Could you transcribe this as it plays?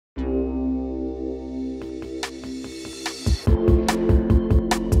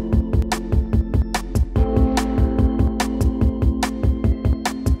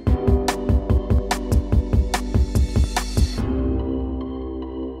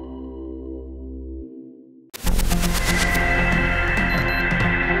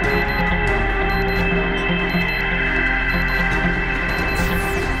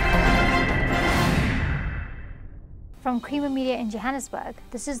From Creamer Media in Johannesburg,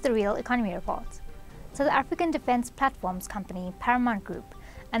 this is the Real Economy Report. South African defence platforms company Paramount Group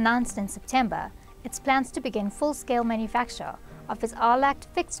announced in September its plans to begin full-scale manufacture of its Ahrlac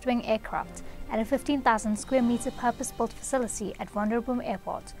fixed-wing aircraft at a 15,000 square metre purpose-built facility at Wonderboom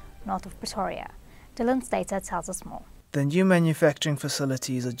Airport, north of Pretoria. Dylan Slater tells us more. The new manufacturing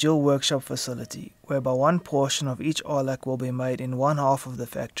facility is a dual workshop facility, whereby one portion of each Ahrlac will be made in one half of the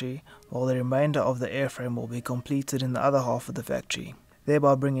factory, while the remainder of the airframe will be completed in the other half of the factory,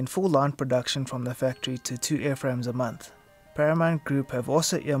 thereby bringing full line production from the factory to 2 airframes a month. Paramount Group have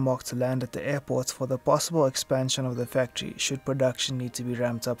also earmarked to land at the airports for the possible expansion of the factory should production need to be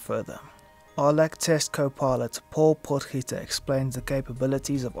ramped up further. Ahrlac test co-pilot Paul Potgieter explains the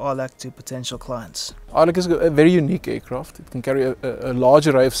capabilities of Ahrlac to potential clients. Ahrlac is a very unique aircraft. It can carry a large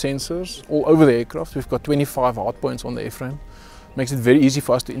array of sensors all over the aircraft. We've got 25 hardpoints on the airframe. Makes it very easy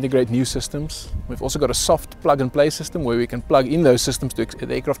for us to integrate new systems. We've also got a soft plug-and-play system where we can plug in those systems the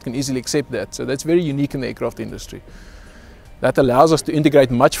aircraft can easily accept that. So that's very unique in the aircraft industry. That allows us to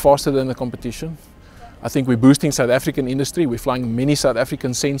integrate much faster than the competition. I think we're boosting South African industry. We're flying many South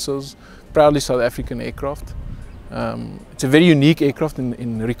African sensors, proudly South African aircraft. It's a very unique aircraft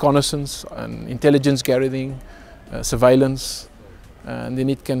in reconnaissance and intelligence gathering, surveillance, and then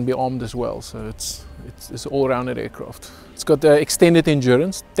it can be armed as well. So it's an all-rounded aircraft. It's got extended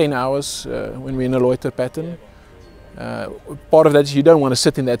endurance, 10 hours when we're in a loiter pattern. Part of that is you don't want to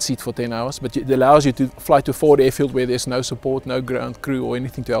sit in that seat for 10 hours, but it allows you to fly to a forward airfield where there's no support, no ground crew or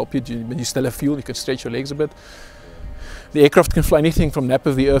anything to help you, but you still have fuel, you can stretch your legs a bit. The aircraft can fly anything from nap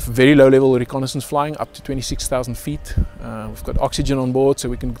of the earth, very low level reconnaissance flying, up to 26,000 feet. We've got oxygen on board, so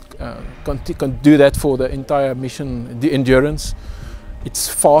we can do that for the entire mission, the endurance. It's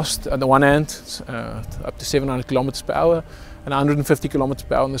fast on the one hand, up to 700 kilometers per hour. And 150 kilometers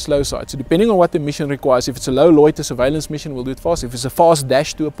per hour on the slow side. So depending on what the mission requires, if it's a low loiter surveillance mission, we'll do it fast. If it's a fast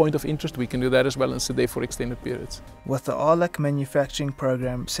dash to a point of interest, we can do that as well and sit there for extended periods. With the Ahrlac manufacturing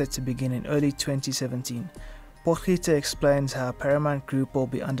program set to begin in early 2017, Potgieter explains how Paramount Group will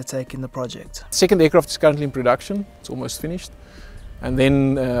be undertaking the project. The second aircraft is currently in production, it's almost finished. And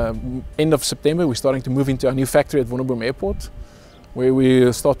then end of September, we're starting to move into our new factory at Wonderboom Airport, where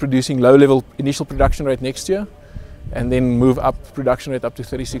we start producing low-level initial production rate next year, and then move up production rate up to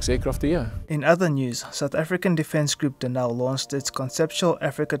 36 aircraft a year. In other news, South African defence group Denel launched its conceptual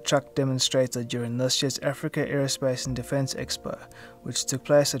Africa truck demonstrator during this year's Africa Aerospace and Defence Expo, which took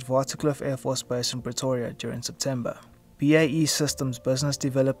place at Waterkloof Air Force Base in Pretoria during September. BAE Systems Business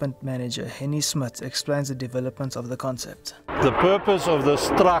Development Manager Henny Smith explains the development of the concept. The purpose of this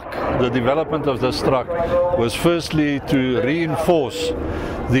truck, the development of this truck, was firstly to reinforce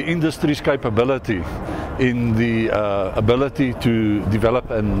the industry's capability in the ability to develop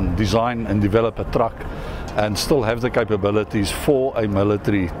and design and develop a truck and still have the capabilities for a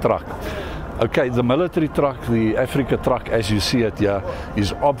military truck. Okay, the military truck, the Africa truck as you see it here,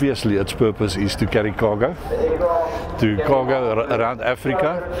 is obviously its purpose is to carry cargo around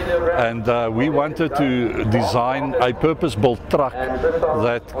Africa, and we wanted to design a purpose-built truck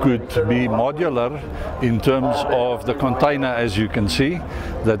that could be modular in terms of the container. As you can see,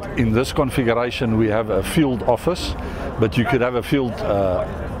 that in this configuration we have a field office, but you could have a field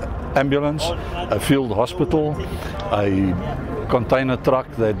ambulance, a field hospital, a container truck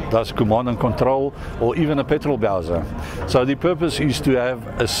that does command and control, or even a petrol bowser. So the purpose is to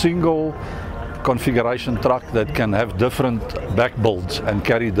have a single configuration truck that can have different back builds and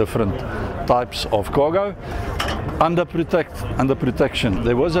carry different types of cargo under protection.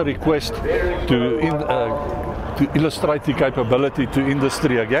 There was a request to illustrate the capability to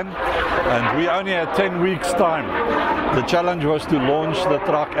industry again, and we only had 10 weeks time. The challenge was to launch the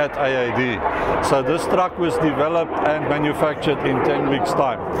truck at AAD. So this truck was developed and manufactured in 10 weeks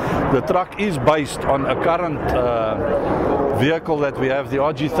time. The truck is based on a current vehicle that we have, the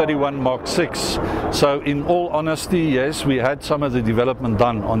RG31 Mark 6. So in all honesty, yes, we had some of the development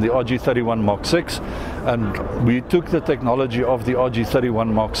done on the RG31 Mark 6, and we took the technology of the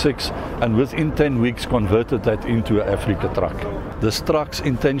RG31 Mark 6 and within 10 weeks converted that into an Africa truck. This truck's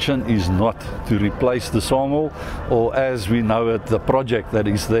intention is not to replace the sawmill, or as we know it, the project that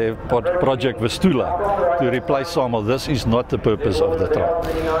is there, Project Vistula, to replace sawmill. This is not the purpose of the truck.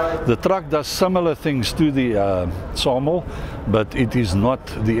 The truck does similar things to the sawmill, but it is not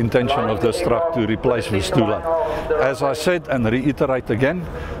the intention of this truck to replace Vistula. As I said and reiterate again,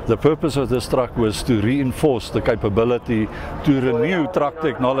 The purpose of this truck was to reinforce the capability to renew truck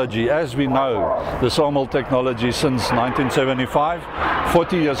technology. As we know, the sawmill technology since 1975,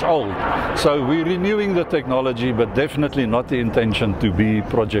 40 years old. So we're renewing the technology, but definitely not the intention to be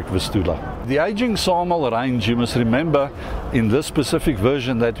Project Vistula. The aging sawmill range, you must remember, in this specific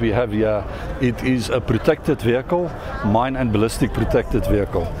version that we have here, it is a protected vehicle, mine and ballistic protected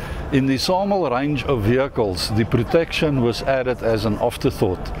vehicle. In the sawmill range of vehicles, the protection was added as an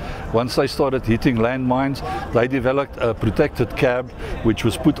afterthought. Once they started hitting landmines, they developed a protected cab which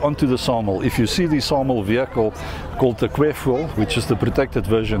was put onto the sawmill. If you see the sawmill vehicle called the Quefwil, which is the protected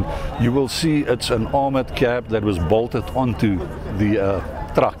version, you will see it's an armored cab that was bolted onto the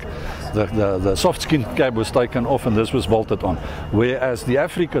truck. The soft skin cab was taken off and this was bolted on. Whereas the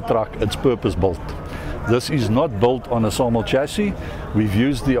Africa truck, it's purpose built. This is not built on a sawmill chassis. We've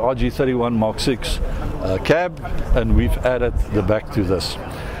used the RG31 Mark 6 cab and we've added the back to this.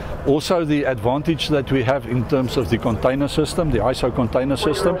 Also, the advantage that we have in terms of the container system, the ISO container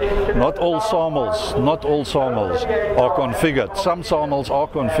system, not all sawmills are configured. Some sawmills are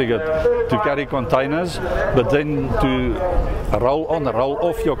configured to carry containers, but then to roll on, roll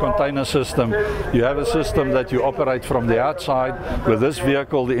off your container system, you have a system that you operate from the outside. With this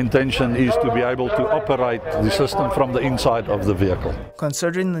vehicle, the intention is to be able to operate the system from the inside of the vehicle.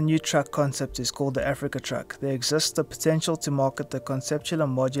 Considering the new truck concept is called the Africa truck, there exists the potential to market the conceptual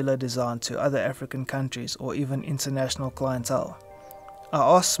and modular design to other African countries or even international clientele. I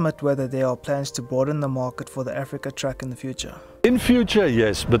asked Smith whether there are plans to broaden the market for the Africa truck in the future. In future,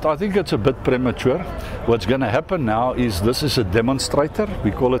 yes, but I think it's a bit premature. What's going to happen now is this is a demonstrator.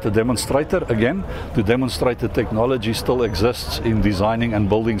 We call it a demonstrator again, to demonstrate the technology still exists in designing and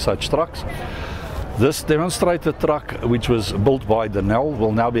building such trucks. This demonstrator truck, which was built by Denel,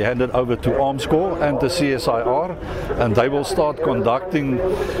 will now be handed over to Armscor and the CSIR, and they will start conducting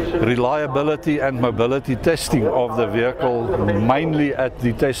reliability and mobility testing of the vehicle, mainly at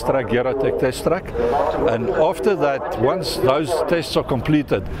the test track, Eurotech test track. And after that, once those tests are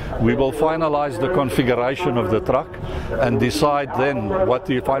completed, we will finalize the configuration of the truck and decide then what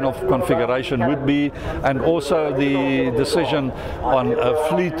the final configuration would be, and also the decision on a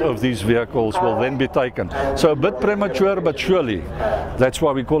fleet of these vehicles will then be taken. So a bit premature, but surely. That's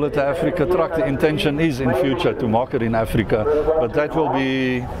why we call it the Africa truck. The intention is in future to market in Africa, but that will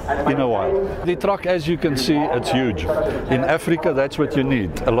be in a while. The truck, as you can see, it's huge. In Africa, that's what you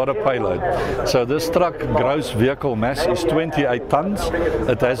need, a lot of payload. So this truck gross vehicle mass is 28 tons.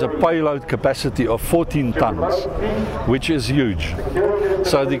 It has a payload capacity of 14 tons, which is huge.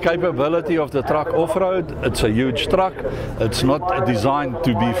 So the capability of the truck off-road, it's a huge truck. It's not designed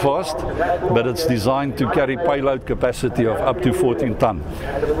to be fast, but it's designed to carry payload capacity of up to 14 ton.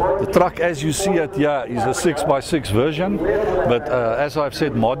 The truck, as you see it here, is a 6x6 version, but as I've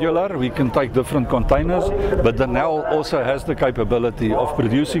said, modular. We can take different containers, but the Denel also has the capability of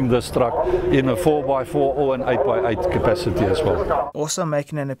producing this truck in a 4x4 or an 8x8 capacity as well. Also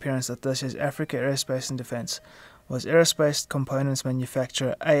making an appearance at this year's Africa Aerospace and Defence was aerospace components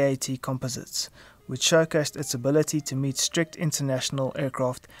manufacturer AAT Composites, which showcased its ability to meet strict international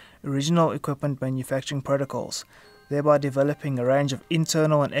aircraft original equipment manufacturing protocols, thereby developing a range of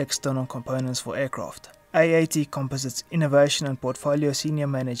internal and external components for aircraft. AAT Composites Innovation and Portfolio Senior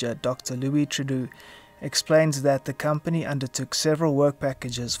Manager Dr. Louis Trudeau explains that the company undertook several work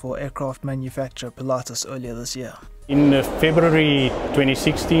packages for aircraft manufacturer Pilatus earlier this year. In February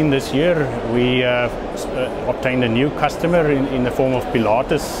 2016, this year, we obtained a new customer in the form of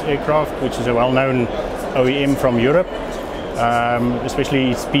Pilatus aircraft, which is a well-known OEM from Europe.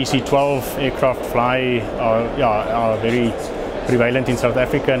 Especially its PC-12 aircraft are very prevalent in South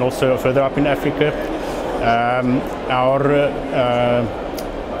Africa and also further up in Africa. Our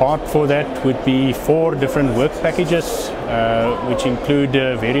part for that would be 4 different work packages, which include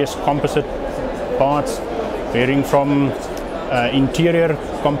various composite parts, varying from interior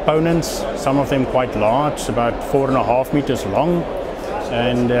components, some of them quite large, about 4.5 meters long,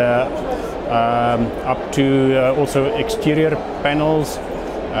 and up to also exterior panels.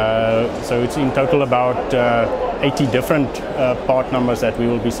 So it's in total about 80 different part numbers that we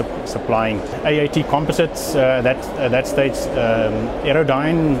will be supplying. AAT Composites, that stage,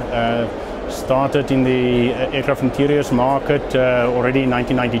 Aerodyne started in the aircraft interiors market already in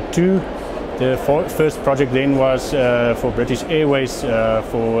 1992. The first project then was for British Airways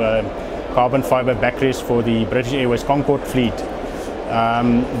for carbon fiber backrests for the British Airways Concorde fleet.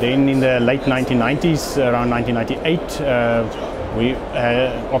 Then in the late 1990s, around 1998, we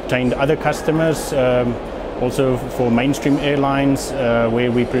obtained other customers, also for mainstream airlines,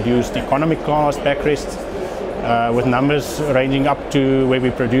 where we produced economy class backrests. with numbers ranging up to where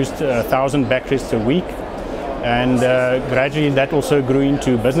we produced 1,000 batteries a week. And gradually that also grew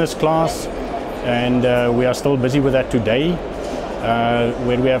into business class, and we are still busy with that today,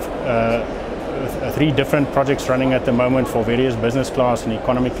 where we have 3 different projects running at the moment for various business class and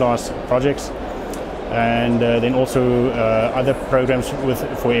economy class projects, and then also other programs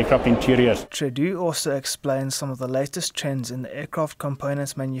for aircraft interiors. Tredu also explains some of the latest trends in the aircraft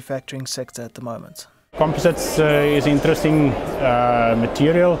components manufacturing sector at the moment. Composites is interesting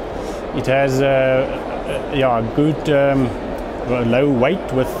material. It has good low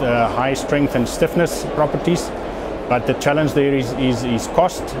weight with high strength and stiffness properties. But the challenge there is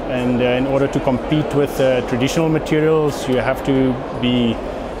cost, and in order to compete with traditional materials, you have to be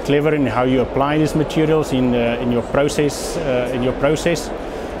clever in how you apply these materials in your process.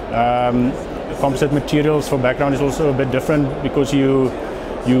 Composite materials for background is also a bit different, because you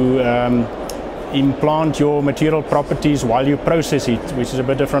implant your material properties while you process it, which is a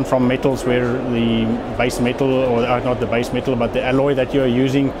bit different from metals, where the base metal, or not the base metal, but the alloy that you are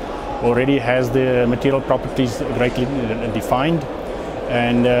using already has the material properties greatly defined.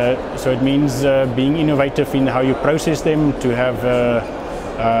 And so it means being innovative in how you process them to have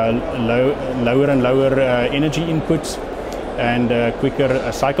lower and lower energy inputs and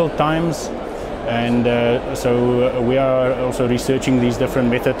quicker cycle times. And so we are also researching these different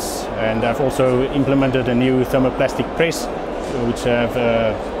methods, and I've also implemented a new thermoplastic press, which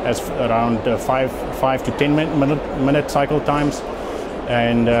has around 5 to 10 minute cycle times.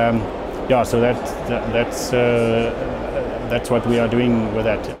 And so that's what we are doing with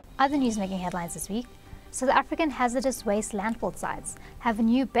that. Other news making headlines this week. So the African hazardous waste landfill sites have a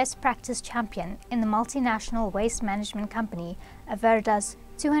new best practice champion in the multinational waste management company Averda's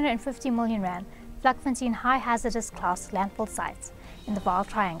 250 million rand Vlakfontein high hazardous class landfill sites in the Vaal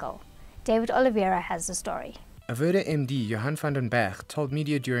Triangle. David Oliveira has the story. Averda MD Johan van den Berg told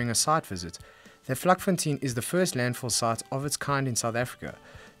media during a site visit that Vlakfontein is the first landfill site of its kind in South Africa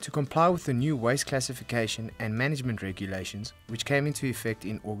to comply with the new waste classification and management regulations, which came into effect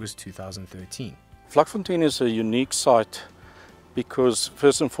in August 2013. Vlakfontein is a unique site because,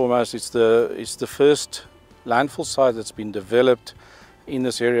 first and foremost, it's the first landfill site that's been developed in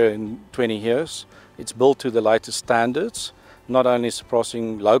this area in 20 years. It's built to the latest standards, not only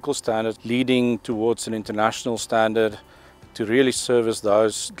surpassing local standards, leading towards an international standard to really service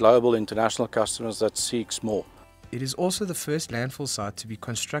those global international customers that seeks more. It is also the first landfill site to be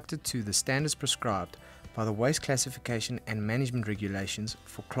constructed to the standards prescribed by the waste classification and management regulations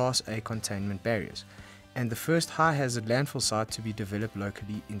for Class A containment barriers, and the first high hazard landfill site to be developed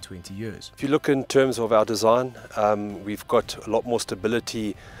locally in 20 years. If you look in terms of our design, we've got a lot more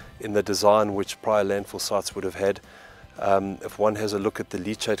stability in the design which prior landfill sites would have had. If one has a look at the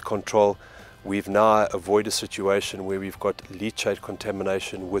leachate control, we've now avoided a situation where we've got leachate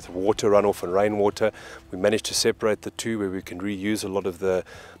contamination with water runoff and rainwater. We managed to separate the two, where we can reuse a lot of the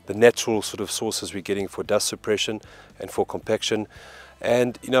natural sort of sources we're getting for dust suppression and for compaction.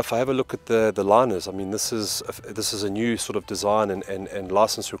 And if I have a look at the liners, I mean, this is a new sort of design and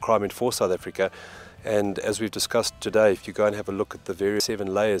license requirement for South Africa. And as we've discussed today, if you go and have a look at the various 7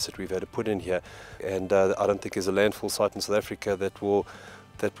 layers that we've had to put in here, and I don't think there's a landfill site in South Africa that will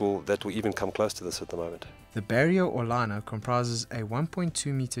even come close to this at the moment. The barrier or liner comprises a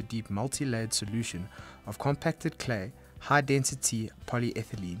 1.2 meter deep multi-layered solution of compacted clay, high-density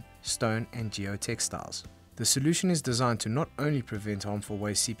polyethylene, stone and geotextiles. The solution is designed to not only prevent harmful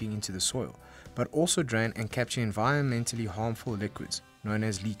waste seeping into the soil, but also drain and capture environmentally harmful liquids, known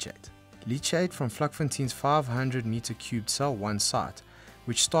as leachate. Leachate from Vlakfontein's 500 meter cubed Cell 1 site,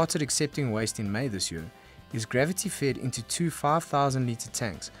 which started accepting waste in May this year, is gravity fed into 2 5,000 litre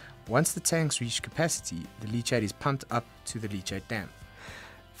tanks. Once the tanks reach capacity, the leachate is pumped up to the leachate dam.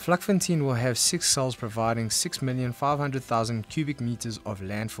 Vlakfontein will have 6 cells providing 6,500,000 cubic meters of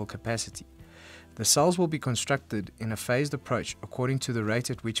landfill capacity. The cells will be constructed in a phased approach according to the rate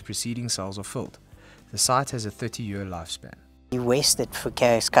at which preceding cells are filled. The site has a 30-year lifespan. The waste that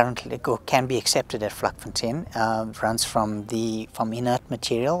is currently can be accepted at Vlakfontein runs from inert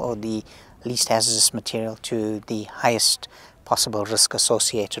material or the least hazardous material to the highest possible risk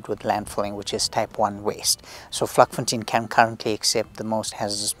associated with landfilling, which is type 1 waste. So Vlakfontein can currently accept the most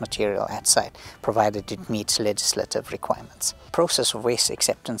hazardous material at site, provided it meets legislative requirements. The process of waste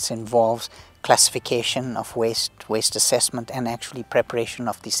acceptance involves classification of waste assessment, and actually preparation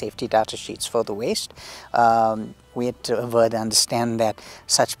of the safety data sheets for the waste. We at Averda understand that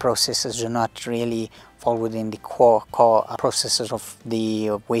such processes do not really fall within the core processes of the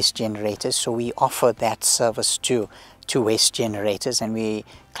waste generators, so we offer that service to to waste generators, and we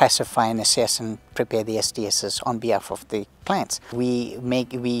classify and assess and prepare the SDSs on behalf of the clients. We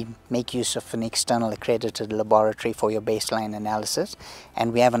make use of an external accredited laboratory for your baseline analysis,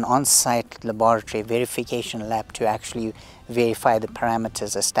 and we have an on-site laboratory verification lab to actually verify the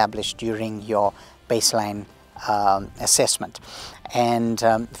parameters established during your baseline assessment. And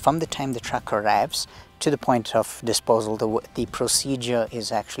from the time the truck arrives to the point of disposal, the procedure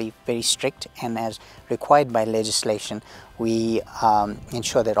is actually very strict, and as required by legislation, we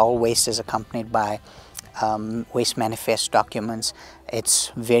ensure that all waste is accompanied by waste manifest documents.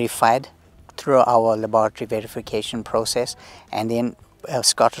 It's verified through our laboratory verification process, and then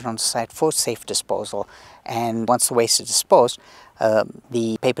escorted on site for safe disposal. And once the waste is disposed,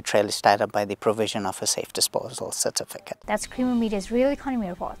 the paper trail is tied up by the provision of a safe disposal certificate. That's Creamer Media's Real Economy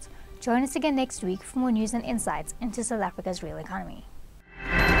Report. Join us again next week for more news and insights into South Africa's real economy.